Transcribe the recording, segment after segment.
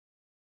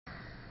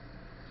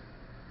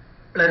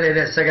വളരെ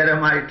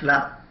രസകരമായിട്ടുള്ള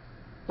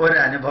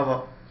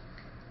ഒരനുഭവം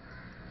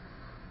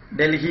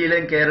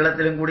ഡൽഹിയിലും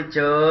കേരളത്തിലും കൂടി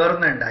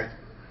ചേർന്നുണ്ടായി.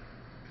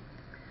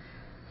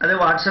 അത്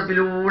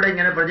വാട്സപ്പിലൂടെ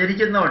ഇങ്ങനെ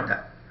പ്രചരിക്കുന്നുണ്ട്.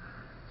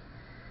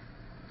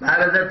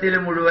 ഭാരതത്തിൽ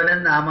മുഴുവനും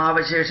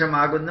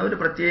നാമാവശേഷമാകുന്ന ഒരു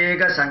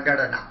പ്രത്യേക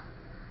സംഘടന.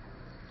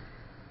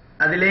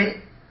 അതിലെ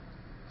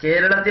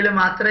കേരളത്തിൽ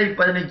മാത്രമേ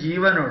ഇപ്പം അതിന്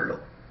ജീവനുള്ളൂ.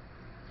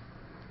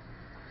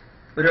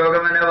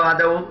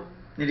 പുരോഗമനവാദവും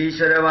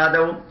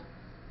നിരീശ്വരവാദവും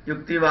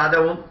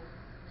യുക്തിവാദവും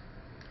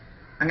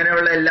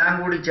അങ്ങനെയുള്ള എല്ലാം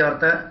കൂടി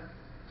ചേർത്ത്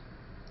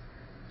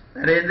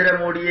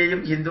നരേന്ദ്രമോദിയെയും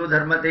ഹിന്ദു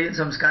ധർമ്മത്തെയും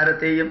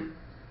സംസ്കാരത്തെയും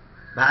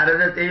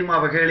ഭാരതത്തെയും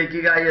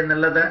അവഹേളിക്കുക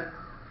എന്നുള്ളത്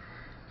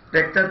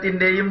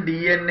രക്തത്തിൻ്റെയും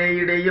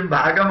DNA-യുടെയും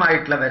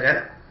ഭാഗമായിട്ടുള്ളവര്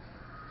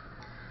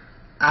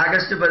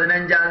ആഗസ്റ്റ്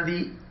 15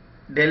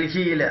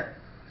 ഡൽഹിയിൽ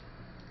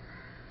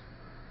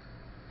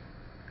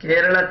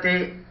കേരളത്തെ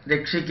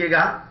രക്ഷിക്കുക,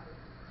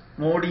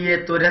 മോഡിയെ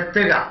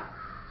തുരത്തുക,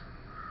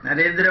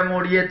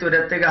 നരേന്ദ്രമോദിയെ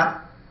തുരത്തുക,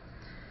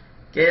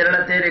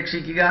 കേരളത്തെ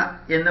രക്ഷിക്കുക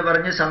എന്ന്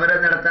പറഞ്ഞ് സമരം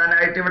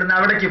നടത്താനായിട്ട് ഇവിടുന്ന്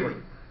അവിടേക്ക് പോയി.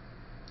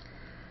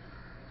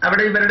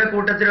 അവിടെ ഇവരുടെ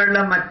കൂട്ടത്തിലുള്ള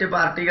മറ്റ്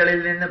പാർട്ടികളിൽ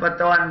നിന്ന്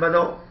 10,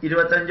 50,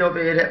 25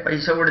 പേര്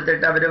പൈസ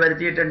കൊടുത്തിട്ട് അവർ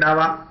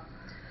വരുത്തിയിട്ടുണ്ടാവാം.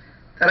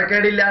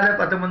 തരക്കേടില്ലാതെ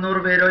 10,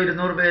 300 പേരോ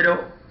 200 പേരോ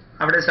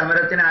അവിടെ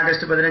സമരത്തിന്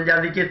ആഗസ്റ്റ്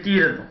 15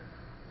 എത്തിയിരുന്നു.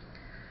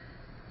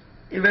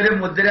 ഇവർ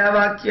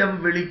മുദ്രാവാക്യം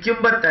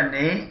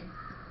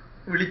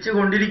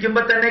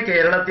വിളിച്ചുകൊണ്ടിരിക്കുമ്പോൾ തന്നെ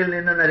കേരളത്തിൽ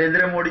നിന്ന്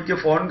നരേന്ദ്രമോദിക്ക്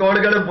ഫോൺ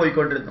കോളുകളും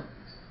പോയിക്കൊണ്ടിരുന്നു.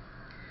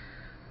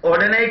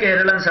 ഉടനെ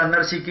കേരളം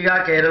സന്ദർശിക്കുക,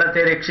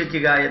 കേരളത്തെ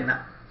രക്ഷിക്കുക എന്ന്.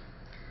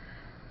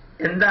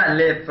 എന്താ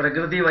അല്ലേ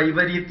പ്രകൃതി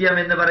വൈപരീത്യം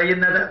എന്ന്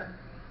പറയുന്നത്?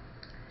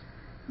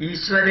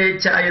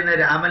 ഈശ്വരേച്ഛ എന്ന്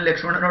രാമൻ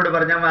ലക്ഷ്മണനോട്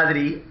പറഞ്ഞ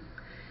മാതിരി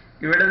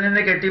ഇവിടെ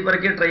നിന്ന്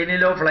കെട്ടിപ്പറക്കി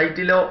ട്രെയിനിലോ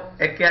ഫ്ലൈറ്റിലോ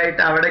ഒക്കെ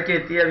ആയിട്ട് അവിടേക്ക്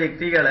എത്തിയ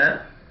വ്യക്തികള്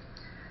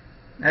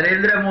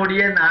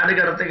നരേന്ദ്രമോദിയെ നാട്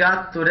കടത്തുക,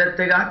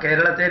 തുരത്തുക,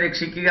 കേരളത്തെ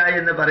രക്ഷിക്കുക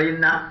എന്ന്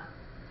പറയുന്ന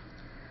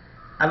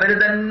അവർ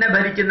തന്നെ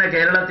ഭരിക്കുന്ന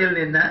കേരളത്തിൽ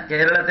നിന്ന്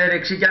കേരളത്തെ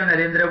രക്ഷിക്കാൻ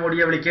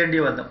നരേന്ദ്രമോദിയെ വിളിക്കേണ്ടി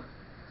വന്നു.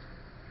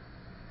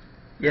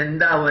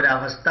 എന്താ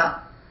ഒരവസ്ഥ!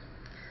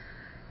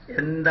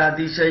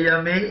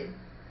 എന്തതിശയമേ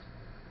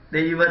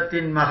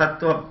ദൈവത്തിൻ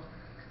മഹത്വം,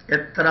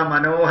 എത്ര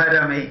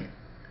മനോഹരമേ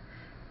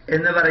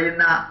എന്ന്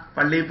പറയുന്ന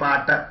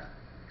പള്ളിപ്പാട്ട്.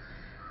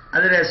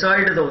 അത്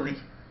രസമായിട്ട് തോന്നി.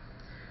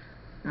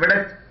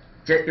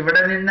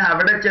 ഇവിടെ നിന്ന്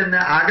അവിടെ ചെന്ന്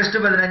ആഗസ്റ്റ്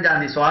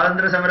 15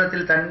 സ്വാതന്ത്ര്യ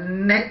സമരത്തിൽ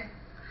തന്നെ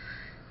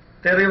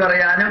തെറി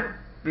പറയാനും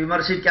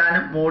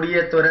വിമർശിക്കാനും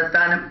മോഡിയെ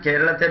തുരത്താനും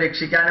കേരളത്തെ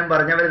രക്ഷിക്കാനും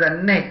പറഞ്ഞവർ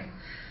തന്നെ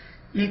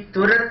ഈ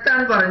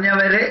തുരത്താൻ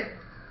പറഞ്ഞവരെ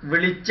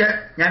വിളിച്ച്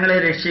ഞങ്ങളെ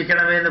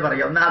രക്ഷിക്കണമെന്ന്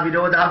പറയും. ഒന്ന് ആ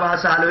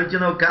വിരോധാഭാസം ആലോചിച്ച്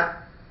നോക്കുക.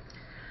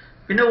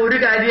 പിന്നെ ഒരു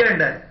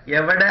കാര്യമുണ്ട്,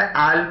 എവിടെ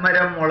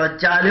ആൽമരം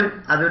മുളച്ചാലും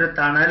അതൊരു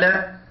തണല്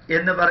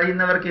എന്ന്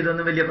പറയുന്നവർക്ക്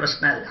ഇതൊന്നും വലിയ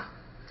പ്രശ്നമല്ല.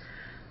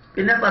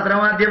 പിന്നെ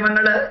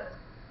പത്രമാധ്യമങ്ങള്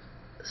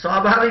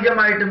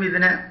സ്വാഭാവികമായിട്ടും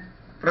ഇതിന്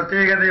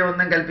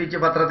പ്രത്യേകതയൊന്നും കൽപ്പിച്ച്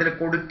പത്രത്തിൽ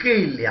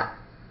കൊടുക്കുകയില്ല.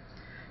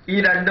 ഈ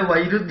രണ്ട്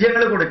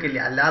വൈരുദ്ധ്യങ്ങൾ കൊടുക്കില്ല,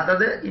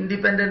 അല്ലാത്തത്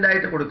ഇൻഡിപെൻഡന്റ്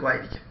ആയിട്ട്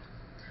കൊടുക്കുമായിരിക്കും.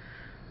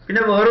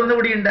 പിന്നെ വേറൊന്നും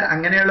കൂടിയുണ്ട്,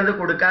 അങ്ങനെയുള്ളത്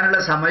കൊടുക്കാനുള്ള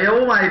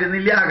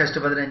സമയവുമായിരുന്നില്ല ആഗസ്റ്റ്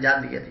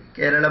 15.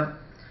 കേരളം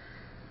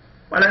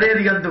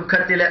വളരെയധികം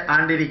ദുഃഖത്തിൽ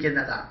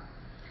ആണ്ടിരിക്കുന്നതാണ്.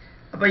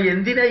 അപ്പൊ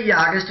എന്തിനാ ഈ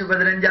ആഗസ്റ്റ്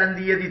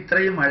 15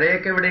 ഇത്രയും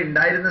മഴയൊക്കെ ഇവിടെ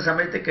ഉണ്ടായിരുന്ന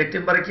സമയത്ത്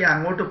കെട്ടിപ്പറക്കി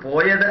അങ്ങോട്ട്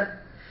പോയത്?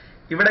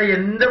 ഇവിടെ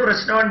എന്ത്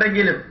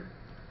പ്രശ്നമുണ്ടെങ്കിലും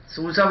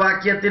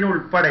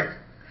സൂസവാക്യത്തിനുൾപ്പെടെ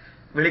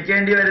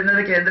വിളിക്കേണ്ടി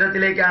വരുന്നത്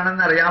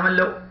കേന്ദ്രത്തിലേക്കാണെന്ന്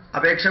അറിയാമല്ലോ.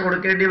 അപേക്ഷ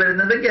കൊടുക്കേണ്ടി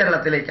വരുന്നത്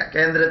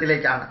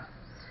കേന്ദ്രത്തിലേക്കാണ്.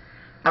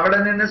 അവിടെ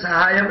നിന്ന്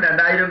സഹായം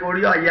 2000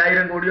 കോടിയോ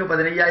 5000 കോടിയോ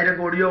 15000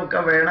 കോടിയോ ഒക്കെ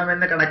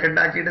വേണമെന്ന്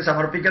കണക്കുണ്ടാക്കിയിട്ട്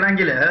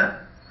സമർപ്പിക്കണമെങ്കിൽ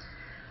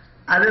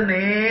അത്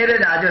നേരെ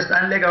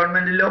രാജസ്ഥാനിലെ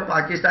ഗവൺമെന്റിനോ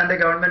പാകിസ്ഥാന്റെ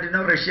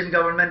ഗവൺമെന്റിനോ റഷ്യൻ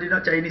ഗവൺമെന്റിനോ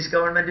ചൈനീസ്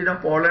ഗവൺമെന്റിനോ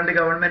പോളണ്ട്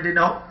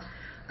ഗവൺമെന്റിനോ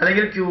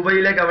അല്ലെങ്കിൽ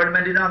ക്യൂബയിലെ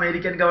ഗവൺമെന്റിനോ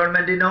അമേരിക്കൻ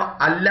ഗവൺമെന്റിനോ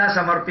അല്ല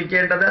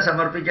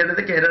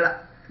സമർപ്പിക്കേണ്ടത് കേരള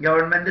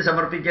ഗവൺമെന്റ്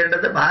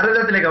സമർപ്പിക്കേണ്ടത്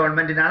ഭാരതത്തിലെ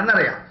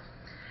ഗവൺമെന്റിനാണെന്നറിയാം.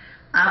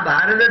 ആ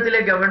ഭാരതത്തിലെ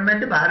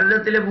ഗവൺമെന്റ്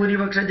ഭാരതത്തിലെ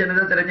ഭൂരിപക്ഷ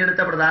ജനത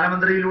തിരഞ്ഞെടുത്ത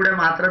പ്രധാനമന്ത്രിയിലൂടെ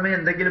മാത്രമേ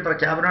എന്തെങ്കിലും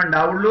പ്രഖ്യാപനം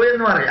ഉണ്ടാവുള്ളൂ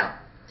എന്നും അറിയാം.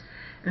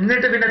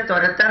 എന്നിട്ട് പിന്നെ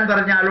തുരത്താൻ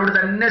പറഞ്ഞ ആളോട്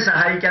തന്നെ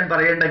സഹായിക്കാൻ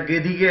പറയേണ്ട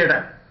ഗതികേട്,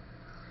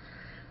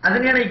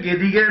 അതിനെയാണ് ഈ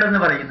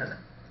ഗതികേടെന്ന് പറയുന്നത്.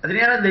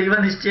 അതിനെയാണ്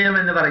ദൈവനിശ്ചയം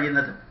എന്ന്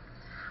പറയുന്നത്.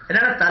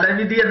 അതിനാണ്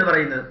തലവിധി എന്ന്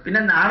പറയുന്നത്.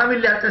 പിന്നെ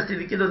നാണമില്ലാത്ത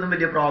സ്ഥിതിക്ക് ഇതൊന്നും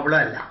വലിയ പ്രോബ്ലം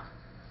അല്ല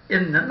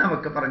എന്ന്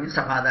നമുക്ക് പറഞ്ഞ്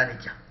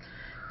സമാധാനിക്കാം.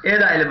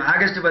 ഏതായാലും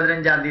ആഗസ്റ്റ്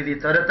 15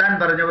 തുരത്താൻ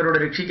പറഞ്ഞവരോട്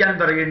രക്ഷിക്കാൻ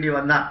പറയേണ്ടി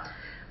വന്ന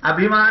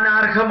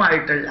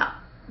അഭിമാനാർഹമായിട്ടുള്ള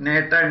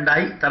നേട്ടം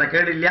ഉണ്ടായി,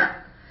 തരക്കേടില്ല.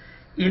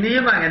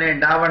 ഇനിയും അങ്ങനെ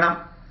ഉണ്ടാവണം.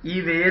 ഈ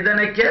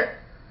വേദനയ്ക്ക്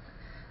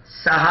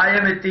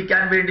സഹായം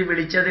എത്തിക്കാൻ വേണ്ടി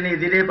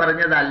വിളിച്ചതിനെതിരെ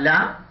പറഞ്ഞതല്ല,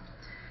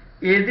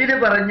 എതിര്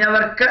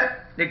പറഞ്ഞവർക്ക്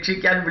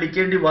രക്ഷിക്കാൻ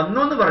വിളിക്കേണ്ടി വന്നു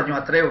എന്ന് പറഞ്ഞു.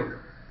 അത്രയേ ഉള്ളൂ.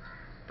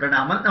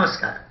 പ്രണാമം,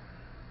 നമസ്കാരം.